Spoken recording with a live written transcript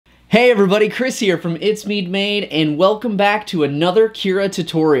Hey everybody, Chris here from It's Mead Made, and welcome back to another Cura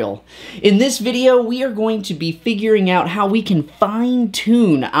tutorial. In this video, we are going to be figuring out how we can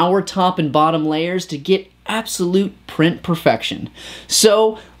fine-tune our top and bottom layers to get absolute print perfection.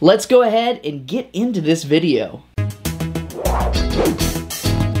 So, let's go ahead and get into this video.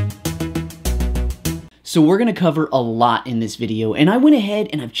 So we're going to cover a lot in this video, and I went ahead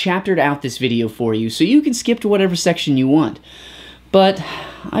and I've chaptered out this video for you so you can skip to whatever section you want. But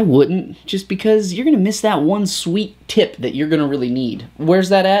I wouldn't, just because you're going to miss that one sweet tip that you're going to really need. Where's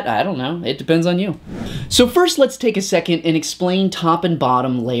that at? I don't know. It depends on you. So first, let's take a second and explain top and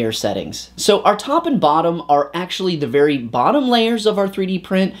bottom layer settings. So our top and bottom are actually the very bottom layers of our 3D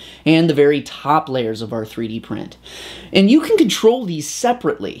print and the very top layers of our 3D print. And you can control these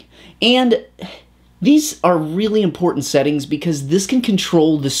separately. And these are really important settings because this can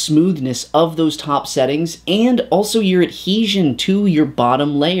control the smoothness of those top settings and also your adhesion to your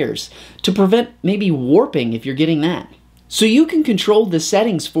bottom layers to prevent maybe warping if you're getting that. So you can control the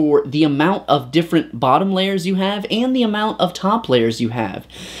settings for the amount of different bottom layers you have and the amount of top layers you have.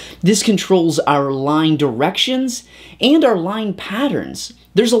 This controls our line directions and our line patterns.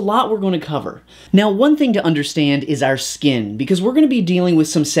 There's a lot we're going to cover. Now, one thing to understand is our skin, because we're going to be dealing with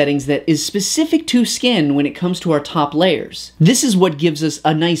some settings that is specific to skin when it comes to our top layers. This is what gives us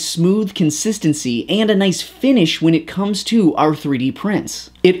a nice smooth consistency and a nice finish when it comes to our 3D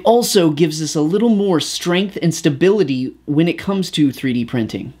prints. It also gives us a little more strength and stability when it comes to 3D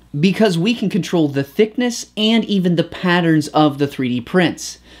printing, because we can control the thickness and even the patterns of the 3D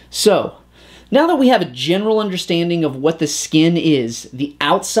prints. So, now that we have a general understanding of what the skin is, the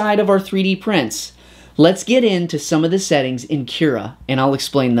outside of our 3D prints, let's get into some of the settings in Cura, and I'll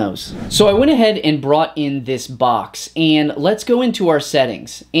explain those. So I went ahead and brought in this box, and let's go into our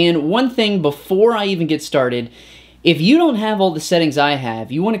settings. And one thing before I even get started, if you don't have all the settings I have,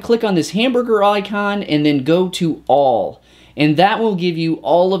 you want to click on this hamburger icon and then go to All, and that will give you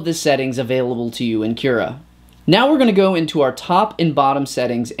all of the settings available to you in Cura. Now we're going to go into our top and bottom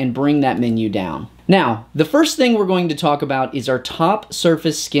settings and bring that menu down. Now, the first thing we're going to talk about is our top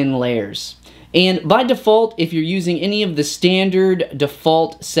surface skin layers. And by default, if you're using any of the standard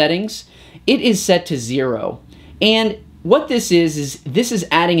default settings, it is set to 0. And what this is this is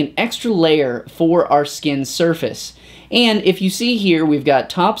adding an extra layer for our skin surface. And if you see here, we've got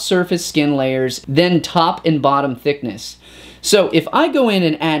top surface skin layers, then top and bottom thickness. So if I go in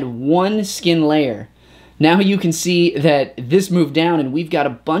and add one skin layer, now you can see that this moved down and we've got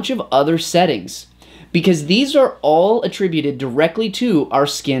a bunch of other settings because these are all attributed directly to our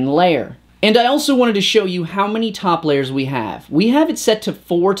skin layer. And I also wanted to show you how many top layers we have. We have it set to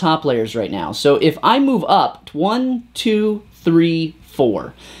 4 top layers right now. So if I move up, 1, 2, 3,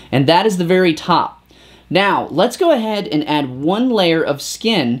 4, and that is the very top. Now let's go ahead and add one layer of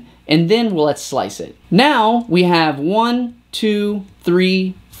skin and then let's slice it. Now we have 1, 2,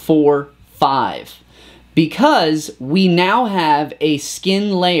 3, 4, 5. Because we now have a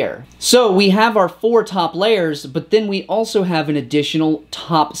skin layer. So we have our 4 top layers, but then we also have an additional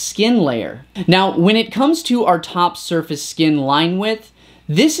top skin layer. Now, when it comes to our top surface skin line width,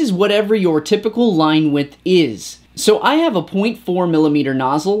 this is whatever your typical line width is. So I have a 0.4 millimeter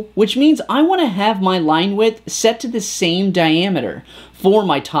nozzle, which means I want to have my line width set to the same diameter for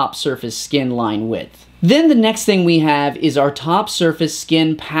my top surface skin line width. Then the next thing we have is our top surface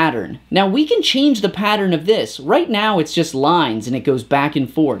skin pattern. Now we can change the pattern of this. Right now it's just lines and it goes back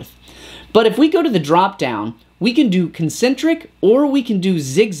and forth. But if we go to the drop down, we can do concentric or we can do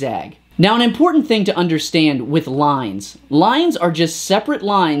zigzag. Now an important thing to understand with lines. Lines are just separate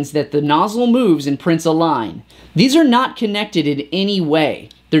lines that the nozzle moves and prints a line. These are not connected in any way.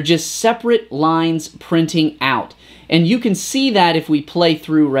 They're just separate lines printing out. And you can see that if we play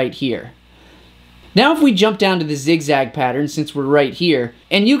through right here. Now if we jump down to the zigzag pattern, since we're right here,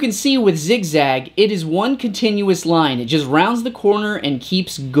 and you can see with zigzag, it is one continuous line. It just rounds the corner and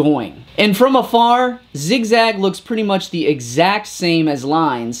keeps going. And from afar, zigzag looks pretty much the exact same as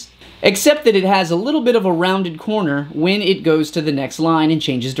lines, except that it has a little bit of a rounded corner when it goes to the next line and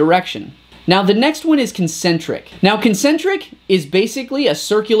changes direction. Now the next one is concentric. Now concentric is basically a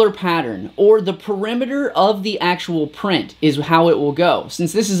circular pattern, or the perimeter of the actual print is how it will go.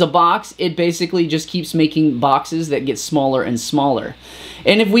 Since this is a box, it basically just keeps making boxes that get smaller and smaller.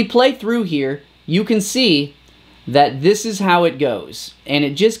 And if we play through here, you can see that this is how it goes. And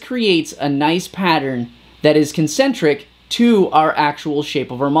it just creates a nice pattern that is concentric to our actual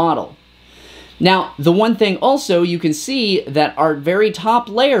shape of our model. Now, the one thing also, you can see that our very top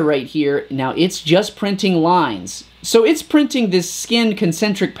layer right here, now it's just printing lines. So it's printing this skin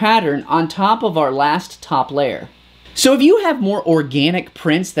concentric pattern on top of our last top layer. So if you have more organic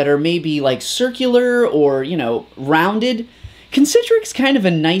prints that are maybe like circular or, you know, rounded, concentric's kind of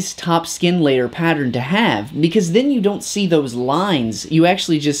a nice top skin layer pattern to have, because then you don't see those lines. You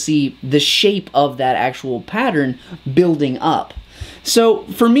actually just see the shape of that actual pattern building up. So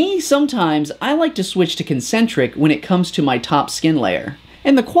for me, sometimes I like to switch to concentric when it comes to my top skin layer,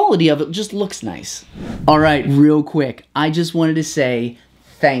 and the quality of it just looks nice. All right, real quick, I just wanted to say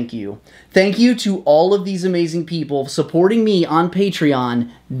thank you. Thank you to all of these amazing people supporting me on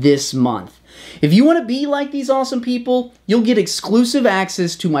Patreon this month. If you want to be like these awesome people, you'll get exclusive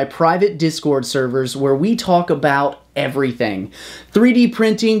access to my private Discord servers where we talk about everything. 3D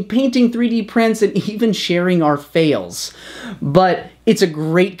printing, painting 3D prints, and even sharing our fails. But it's a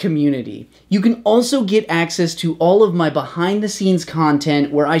great community. You can also get access to all of my behind the scenes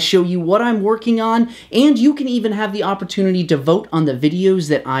content where I show you what I'm working on, and you can even have the opportunity to vote on the videos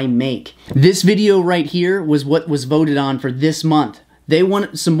that I make. This video right here was what was voted on for this month. They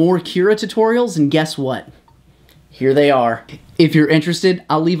want some more Cura tutorials, and guess what? Here they are. If you're interested,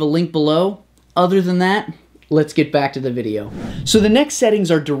 I'll leave a link below. Other than that, let's get back to the video. So the next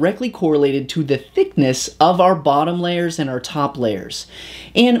settings are directly correlated to the thickness of our bottom layers and our top layers.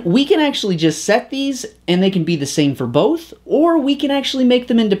 And we can actually just set these and they can be the same for both, or we can actually make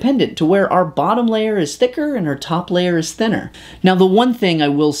them independent to where our bottom layer is thicker and our top layer is thinner. Now the one thing I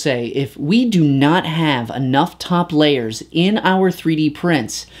will say, if we do not have enough top layers in our 3D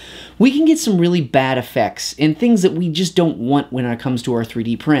prints, we can get some really bad effects and things that we just don't want when it comes to our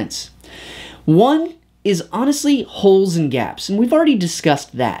 3D prints. One is honestly holes and gaps, and we've already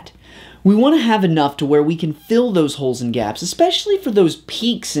discussed that. We want to have enough to where we can fill those holes and gaps, especially for those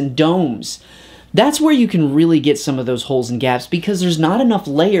peaks and domes. That's where you can really get some of those holes and gaps because there's not enough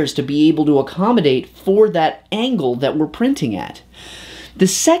layers to be able to accommodate for that angle that we're printing at. The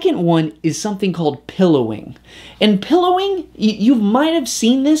second one is something called pillowing. And pillowing, you might have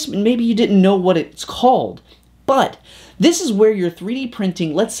seen this, and maybe you didn't know what it's called, but this is where you're 3D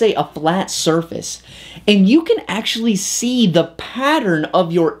printing, let's say, a flat surface, and you can actually see the pattern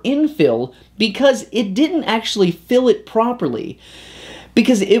of your infill because it didn't actually fill it properly,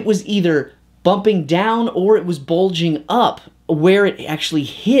 because it was either bumping down or it was bulging up where it actually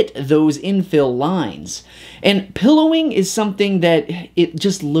hit those infill lines. And pillowing is something that it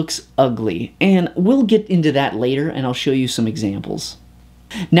just looks ugly, and we'll get into that later, and I'll show you some examples.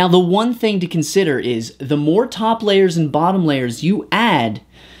 Now, the one thing to consider is the more top layers and bottom layers you add,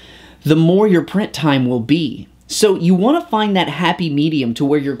 the more your print time will be. So you want to find that happy medium to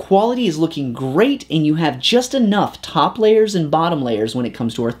where your quality is looking great and you have just enough top layers and bottom layers when it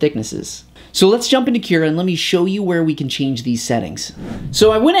comes to our thicknesses. So let's jump into Cura and let me show you where we can change these settings.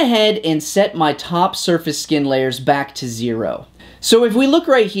 So I went ahead and set my top surface skin layers back to 0. So if we look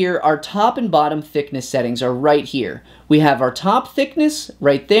right here, our top and bottom thickness settings are right here. We have our top thickness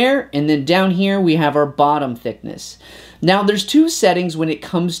right there, and then down here we have our bottom thickness. Now there's two settings when it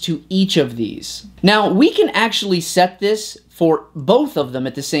comes to each of these. Now we can actually set this for both of them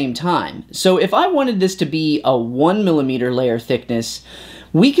at the same time. So if I wanted this to be a 1mm layer thickness,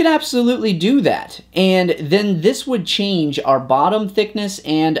 we could absolutely do that. And then this would change our bottom thickness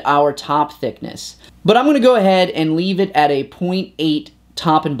and our top thickness. But I'm going to go ahead and leave it at a 0.8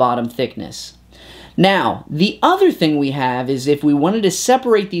 top and bottom thickness. Now, the other thing we have is if we wanted to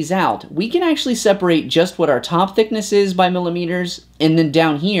separate these out, we can actually separate just what our top thickness is by millimeters, and then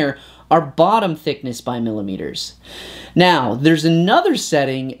down here, our bottom thickness by millimeters. Now, there's another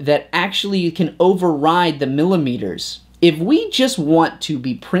setting that actually can override the millimeters. If we just want to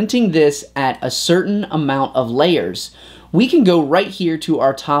be printing this at a certain amount of layers, we can go right here to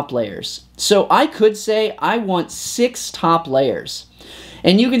our top layers. So I could say I want 6 top layers.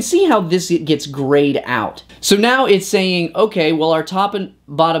 And you can see how this gets grayed out. So now it's saying, okay, well our top and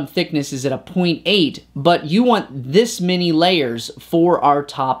bottom thickness is at a 0.8, but you want this many layers for our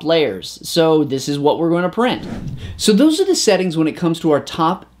top layers. So this is what we're going to print. So those are the settings when it comes to our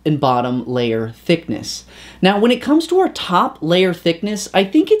top and bottom layer thickness. Now, when it comes to our top layer thickness, I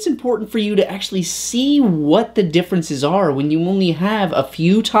think it's important for you to actually see what the differences are when you only have a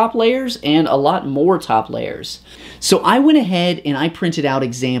few top layers and a lot more top layers. So I went ahead and I printed out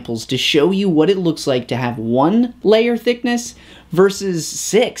examples to show you what it looks like to have 1 layer thickness versus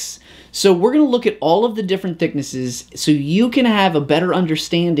 6. So we're going to look at all of the different thicknesses so you can have a better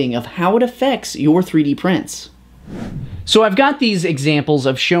understanding of how it affects your 3D prints. So I've got these examples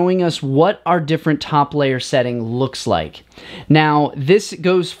of showing us what our different top layer setting looks like. Now, this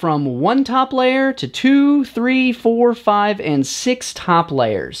goes from 1 top layer to 2, 3, 4, 5, and 6 top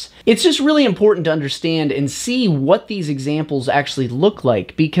layers. It's just really important to understand and see what these examples actually look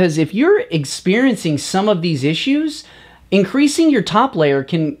like, because if you're experiencing some of these issues, increasing your top layer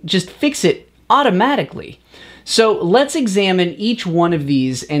can just fix it automatically. So let's examine each one of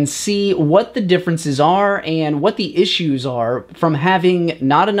these and see what the differences are and what the issues are from having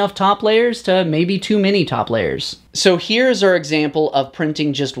not enough top layers to maybe too many top layers. So here's our example of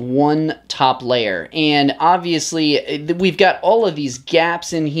printing just 1 top layer. And obviously we've got all of these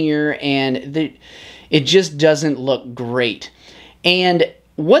gaps in here and it just doesn't look great. And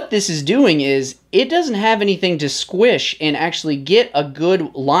what this is doing is it doesn't have anything to squish and actually get a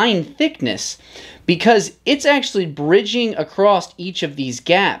good line thickness, because it's actually bridging across each of these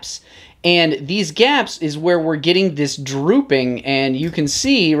gaps. And these gaps is where we're getting this drooping, and you can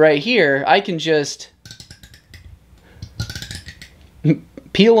see right here, I can just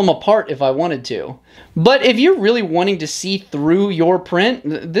peel them apart if I wanted to. But if you're really wanting to see through your print,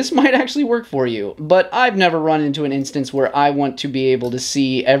 this might actually work for you. But I've never run into an instance where I want to be able to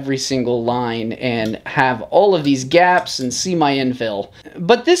see every single line and have all of these gaps and see my infill.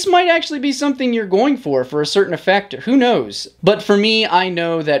 But this might actually be something you're going for a certain effect, who knows? But for me, I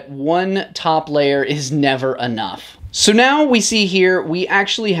know that 1 top layer is never enough. So now we see here, we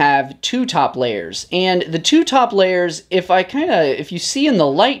actually have 2 top layers, and the 2 top layers, if you see in the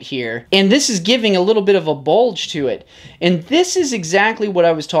light here, and this is giving a little bit of a bulge to it, and this is exactly what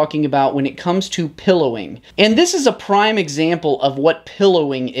I was talking about when it comes to pillowing. And this is a prime example of what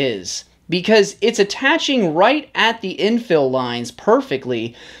pillowing is, because it's attaching right at the infill lines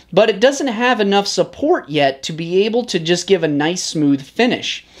perfectly, but it doesn't have enough support yet to be able to just give a nice smooth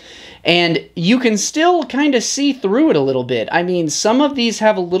finish. And you can still kind of see through it a little bit. I mean, some of these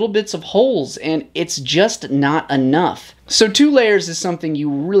have little bits of holes, and it's just not enough. So 2 layers is something you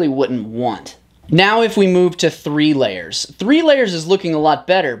really wouldn't want. Now if we move to 3 layers. 3 layers is looking a lot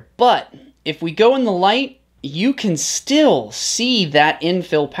better, but if we go in the light, you can still see that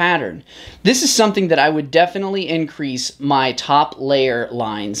infill pattern. This is something that I would definitely increase my top layer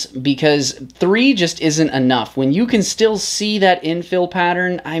lines, because 3 just isn't enough. When you can still see that infill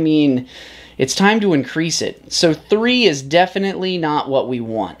pattern, I mean, it's time to increase it. So 3 is definitely not what we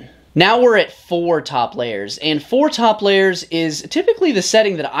want. Now we're at 4 top layers, and 4 top layers is typically the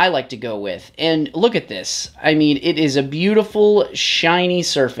setting that I like to go with. And look at this. I mean, it is a beautiful, shiny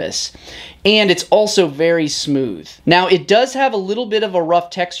surface, and it's also very smooth. Now, it does have a little bit of a rough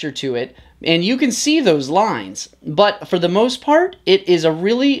texture to it, and you can see those lines, but for the most part, it is a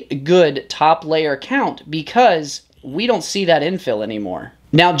really good top layer count because we don't see that infill anymore.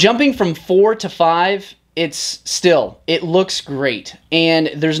 Now, jumping from 4 to 5, it looks great,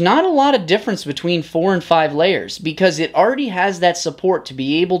 and there's not a lot of difference between 4 and 5 layers because it already has that support to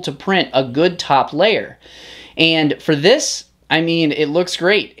be able to print a good top layer. And for this, I mean, it looks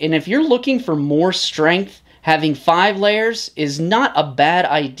great. And if you're looking for more strength, having 5 layers is not a bad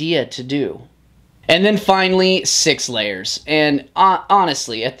idea to do. And then finally, 6 layers. And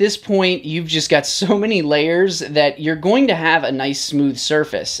honestly, at this point, you've just got so many layers that you're going to have a nice smooth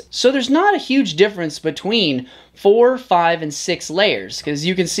surface. So there's not a huge difference between 4, 5, and 6 layers, because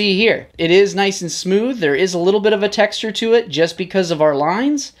you can see here, it is nice and smooth. There is a little bit of a texture to it just because of our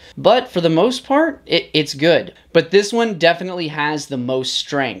lines, but for the most part, it's good. But this one definitely has the most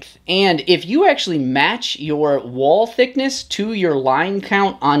strength. And if you actually match your wall thickness to your line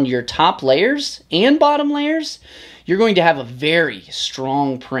count on your top layers and bottom layers, you're going to have a very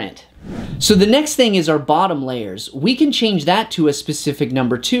strong print. So the next thing is our bottom layers. We can change that to a specific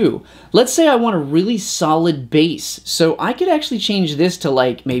number too. Let's say I want a really solid base, so I could actually change this to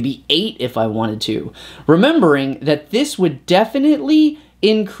like maybe 8 if I wanted to, remembering that this would definitely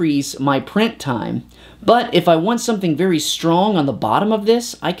increase my print time. But if I want something very strong on the bottom of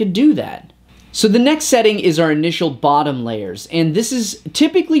this, I could do that. So the next setting is our initial bottom layers, and this is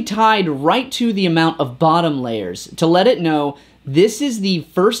typically tied right to the amount of bottom layers to let it know this is the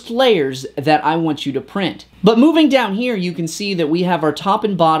first layers that I want you to print. But moving down here, you can see that we have our top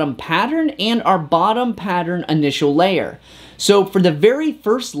and bottom pattern and our bottom pattern initial layer. So for the very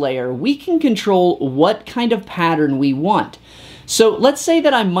first layer, we can control what kind of pattern we want. So let's say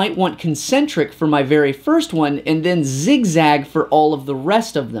that I might want concentric for my very first one and then zigzag for all of the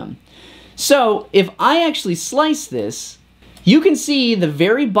rest of them. So if I actually slice this, you can see the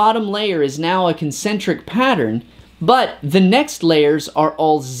very bottom layer is now a concentric pattern, but the next layers are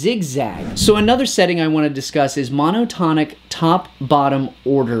all zigzag. So another setting I want to discuss is monotonic top-bottom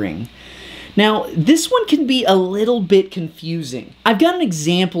ordering. Now, this one can be a little bit confusing. I've got an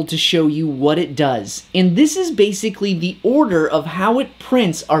example to show you what it does, and this is basically the order of how it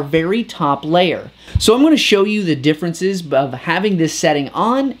prints our very top layer. So I'm going to show you the differences of having this setting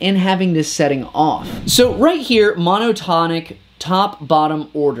on and having this setting off. So right here, monotonic top-bottom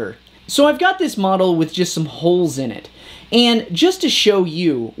order. So I've got this model with just some holes in it. And just to show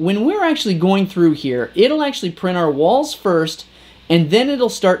you, when we're actually going through here, it'll actually print our walls first, and then it'll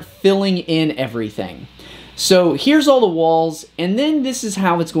start filling in everything. So here's all the walls, and then this is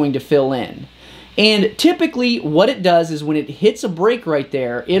how it's going to fill in. And typically what it does is when it hits a break right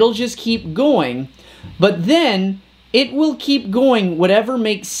there, it'll just keep going, but then it will keep going whatever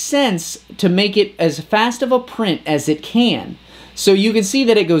makes sense to make it as fast of a print as it can. So you can see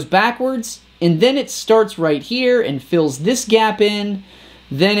that it goes backwards, and then it starts right here and fills this gap in,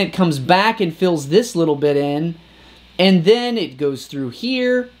 then it comes back and fills this little bit in, and then it goes through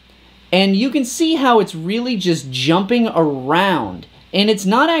here, and you can see how it's really just jumping around, and it's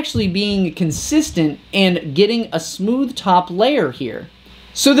not actually being consistent and getting a smooth top layer here.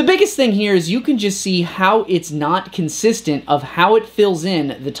 So the biggest thing here is you can just see how it's not consistent of how it fills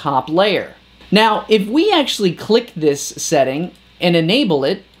in the top layer. Now, if we actually click this setting and enable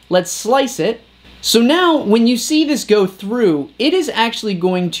it, let's slice it. So now, when you see this go through, it is actually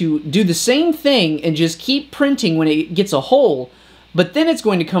going to do the same thing and just keep printing when it gets a hole, but then it's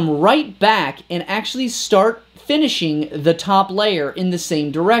going to come right back and actually start finishing the top layer in the same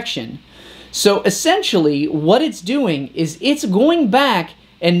direction. So essentially, what it's doing is it's going back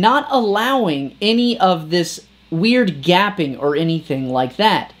and not allowing any of this weird gapping or anything like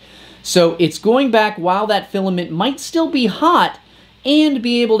that. So it's going back while that filament might still be hot, and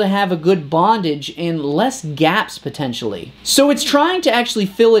be able to have a good bondage and less gaps potentially. So it's trying to actually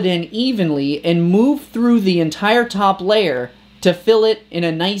fill it in evenly and move through the entire top layer to fill it in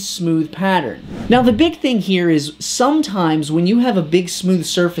a nice smooth pattern. Now the big thing here is sometimes when you have a big smooth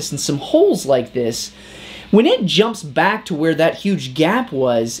surface and some holes like this, when it jumps back to where that huge gap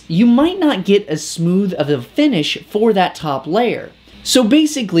was, you might not get as smooth of a finish for that top layer. So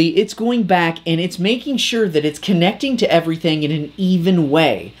basically, it's going back and it's making sure that it's connecting to everything in an even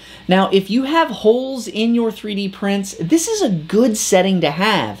way. Now, if you have holes in your 3D prints, this is a good setting to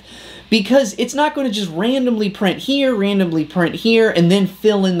have, because it's not going to just randomly print here, and then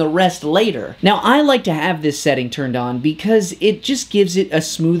fill in the rest later. Now, I like to have this setting turned on because it just gives it a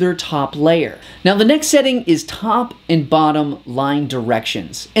smoother top layer. Now, the next setting is top and bottom line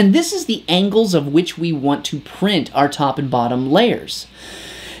directions. And this is the angles of which we want to print our top and bottom layers.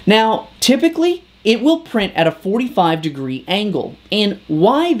 Now, typically, it will print at a 45-degree angle. And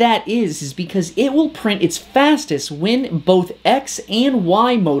why that is because it will print its fastest when both X and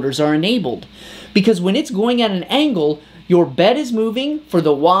Y motors are enabled. Because when it's going at an angle, your bed is moving for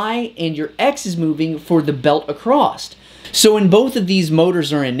the Y and your X is moving for the belt across. So when both of these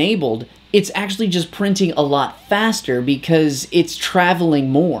motors are enabled, it's actually just printing a lot faster because it's traveling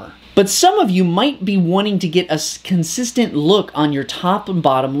more. But some of you might be wanting to get a consistent look on your top and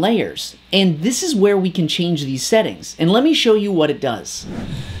bottom layers. And this is where we can change these settings. And let me show you what it does.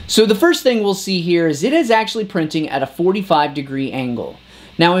 So the first thing we'll see here is it is actually printing at a 45-degree angle.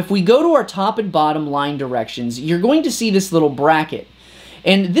 Now if we go to our top and bottom line directions, you're going to see this little bracket.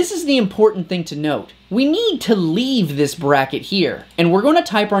 And this is the important thing to note. We need to leave this bracket here. And we're going to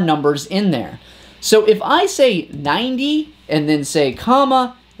type our numbers in there. So if I say 90 and then say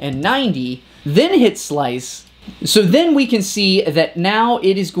comma, and 90, then hit slice. So then we can see that now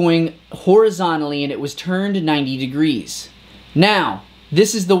it is going horizontally and it was turned 90 degrees. Now,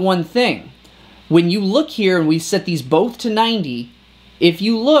 this is the one thing. When you look here and we set these both to 90, if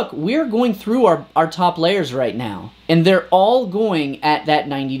you look, we're going through our top layers right now, and they're all going at that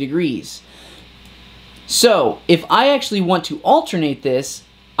 90 degrees. So if I actually want to alternate this,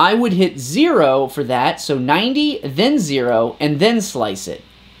 I would hit 0 for that, so 90, then 0, and then slice it.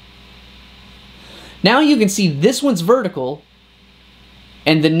 Now you can see this one's vertical,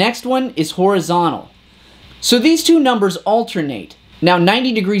 and the next one is horizontal. So these two numbers alternate. Now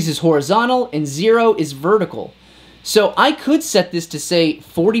 90 degrees is horizontal, and 0 is vertical. So I could set this to say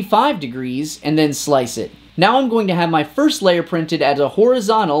 45 degrees, and then slice it. Now I'm going to have my first layer printed at a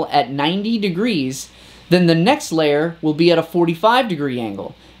horizontal at 90 degrees, then the next layer will be at a 45-degree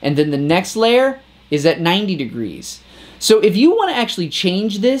angle, and then the next layer is at 90 degrees. So if you want to actually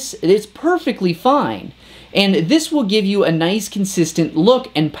change this, it's perfectly fine. And this will give you a nice consistent look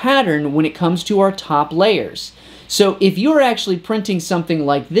and pattern when it comes to our top layers. So if you're actually printing something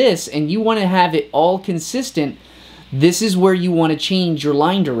like this and you want to have it all consistent, this is where you want to change your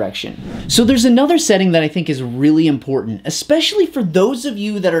line direction. So there's another setting that I think is really important, especially for those of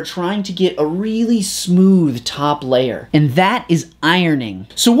you that are trying to get a really smooth top layer, and that is ironing.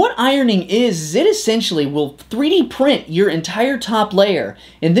 So what ironing is it essentially will 3D print your entire top layer,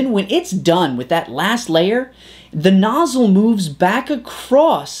 and then when it's done with that last layer, the nozzle moves back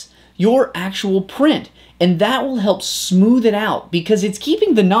across your actual print, and that will help smooth it out because it's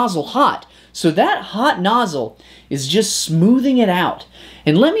keeping the nozzle hot. So that hot nozzle is just smoothing it out.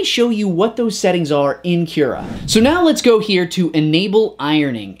 And let me show you what those settings are in Cura. So now let's go here to enable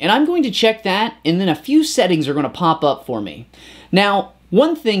ironing, and I'm going to check that, and then a few settings are going to pop up for me. Now,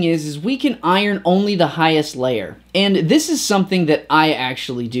 one thing is we can iron only the highest layer. And this is something that I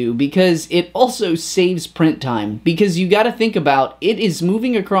actually do because it also saves print time, because you got to think about it is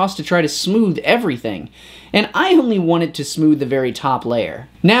moving across to try to smooth everything. And I only want it to smooth the very top layer.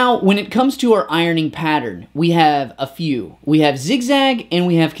 Now, when it comes to our ironing pattern, we have a few. We have zigzag and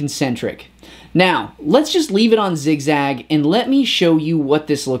we have concentric. Now, let's just leave it on zigzag and let me show you what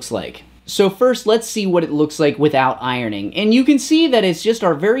this looks like. So first, let's see what it looks like without ironing. And you can see that it's just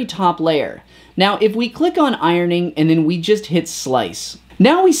our very top layer. Now, if we click on ironing and then we just hit slice,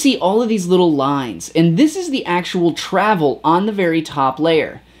 now we see all of these little lines, and this is the actual travel on the very top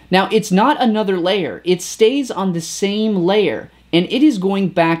layer. Now, it's not another layer. It stays on the same layer, and it is going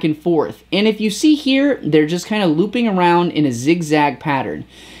back and forth. And if you see here, they're just kind of looping around in a zigzag pattern.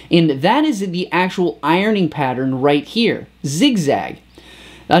 And that is the actual ironing pattern right here, zigzag.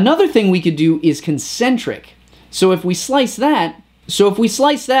 Another thing we could do is concentric. So if we slice that,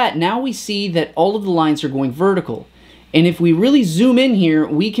 now we see that all of the lines are going vertical. And if we really zoom in here,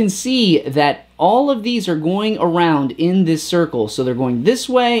 we can see that all of these are going around in this circle. So they're going this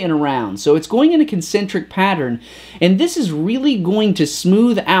way and around. So it's going in a concentric pattern. And this is really going to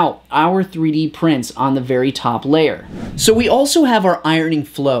smooth out our 3D prints on the very top layer. So we also have our ironing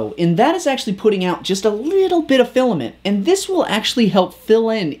flow, and that is actually putting out just a little bit of filament. And this will actually help fill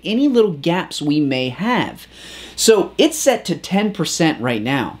in any little gaps we may have. So it's set to 10% right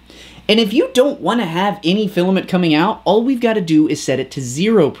now. And if you don't want to have any filament coming out, all we've got to do is set it to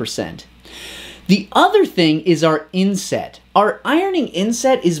 0%. The other thing is our inset. Our ironing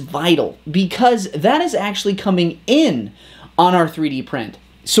inset is vital because that is actually coming in on our 3D print.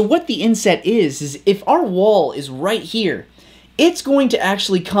 So what the inset is if our wall is right here, it's going to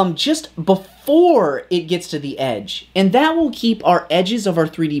actually come just before it gets to the edge. And that will keep our edges of our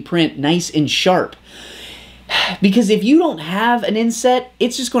 3D print nice and sharp. Because if you don't have an inset,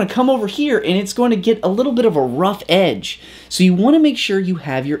 it's just going to come over here and it's going to get a little bit of a rough edge. So you want to make sure you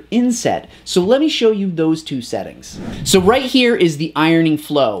have your inset. So let me show you those two settings. So right here is the ironing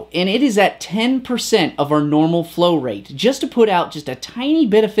flow, and it is at 10% of our normal flow rate, just to put out just a tiny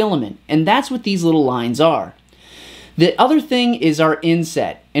bit of filament, and that's what these little lines are. The other thing is our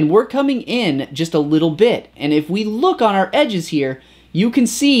inset, and we're coming in just a little bit, and if we look on our edges here, you can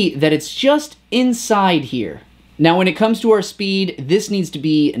see that it's just inside here. Now when it comes to our speed, this needs to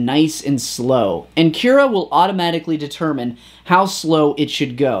be nice and slow, and Cura will automatically determine how slow it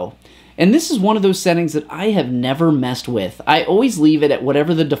should go. And this is one of those settings that I have never messed with. I always leave it at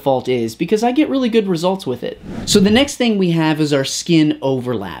whatever the default is because I get really good results with it. So the next thing we have is our skin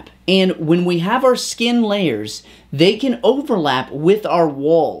overlap. And when we have our skin layers, they can overlap with our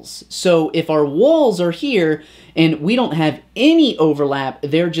walls. So if our walls are here and we don't have any overlap,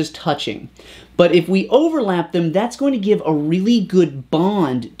 they're just touching. But if we overlap them, that's going to give a really good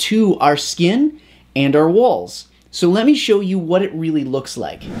bond to our skin and our walls. So let me show you what it really looks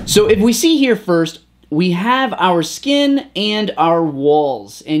like. So if we see here first, we have our skin and our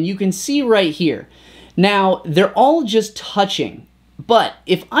walls, and you can see right here. Now, they're all just touching, but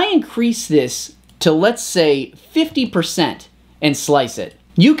if I increase this to, let's say, 50% and slice it,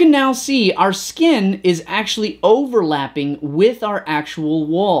 you can now see our skin is actually overlapping with our actual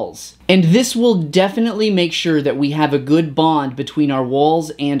walls. And this will definitely make sure that we have a good bond between our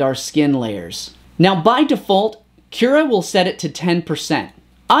walls and our skin layers. Now, by default, Cura will set it to 10%.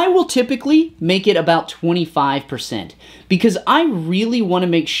 I will typically make it about 25% because I really want to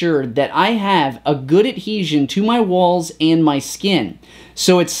make sure that I have a good adhesion to my walls and my skin.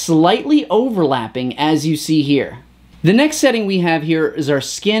 So it's slightly overlapping as you see here. The next setting we have here is our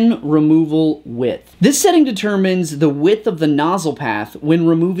skin removal width. This setting determines the width of the nozzle path when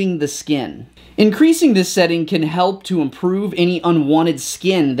removing the skin. Increasing this setting can help to improve any unwanted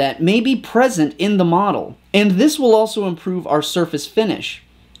skin that may be present in the model. And this will also improve our surface finish.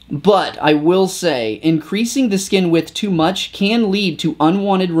 But I will say, increasing the skin width too much can lead to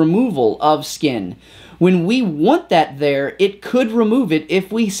unwanted removal of skin. When we want that there, it could remove it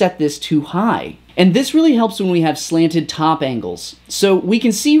if we set this too high. And this really helps when we have slanted top angles. So we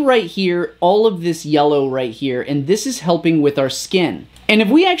can see right here, all of this yellow right here, and this is helping with our skin. And if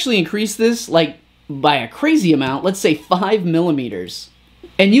we actually increase this, like, by a crazy amount, let's say 5 millimeters,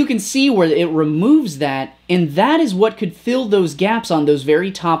 and you can see where it removes that, and that is what could fill those gaps on those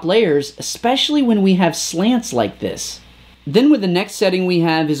very top layers, especially when we have slants like this. Then with the next setting we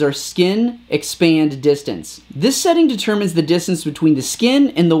have is our skin expand distance. This setting determines the distance between the skin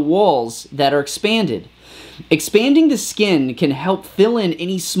and the walls that are expanded. Expanding the skin can help fill in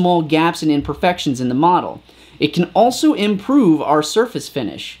any small gaps and imperfections in the model. It can also improve our surface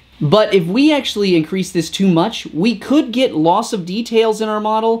finish. But if we actually increase this too much, we could get loss of details in our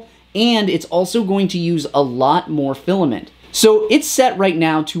model, and it's also going to use a lot more filament. So it's set right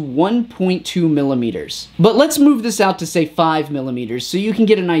now to 1.2 millimeters. But let's move this out to say 5 millimeters so you can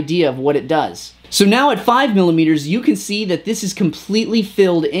get an idea of what it does. So now at 5 millimeters, you can see that this is completely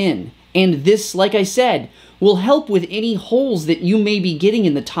filled in. And this, like I said, will help with any holes that you may be getting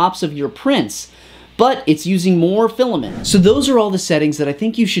in the tops of your prints. But it's using more filament. So those are all the settings that I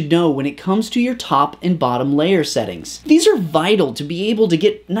think you should know when it comes to your top and bottom layer settings. These are vital to be able to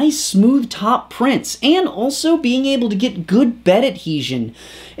get nice smooth top prints and also being able to get good bed adhesion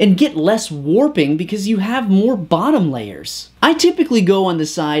and get less warping because you have more bottom layers. I typically go on the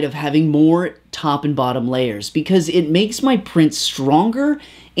side of having more top and bottom layers because it makes my prints stronger,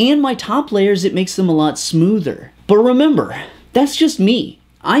 and my top layers, it makes them a lot smoother. But remember, that's just me.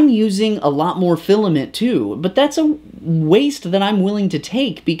 I'm using a lot more filament too, but that's a waste that I'm willing to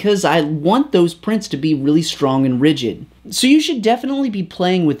take because I want those prints to be really strong and rigid. So you should definitely be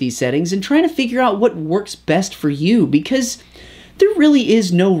playing with these settings and trying to figure out what works best for you, because there really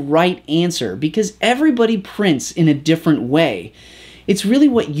is no right answer because everybody prints in a different way. It's really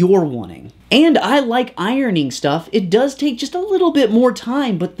what you're wanting. And I like ironing stuff. It does take just a little bit more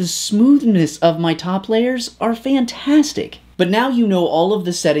time, but the smoothness of my top layers are fantastic. But now you know all of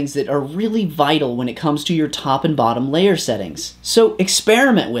the settings that are really vital when it comes to your top and bottom layer settings. So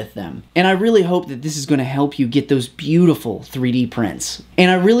experiment with them. And I really hope that this is going to help you get those beautiful 3D prints.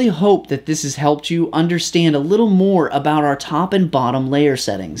 And I really hope that this has helped you understand a little more about our top and bottom layer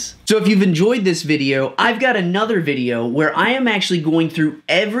settings. So if you've enjoyed this video, I've got another video where I am actually going through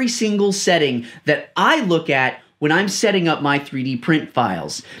every single setting that I look at when I'm setting up my 3D print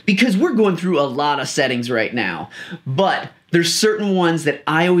files, because we're going through a lot of settings right now. But there's certain ones that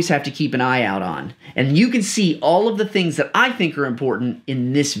I always have to keep an eye out on. And you can see all of the things that I think are important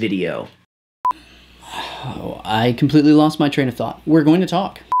in this video. Oh, I completely lost my train of thought. We're going to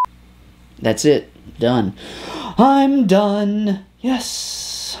talk. That's it. Done. I'm done. Yes.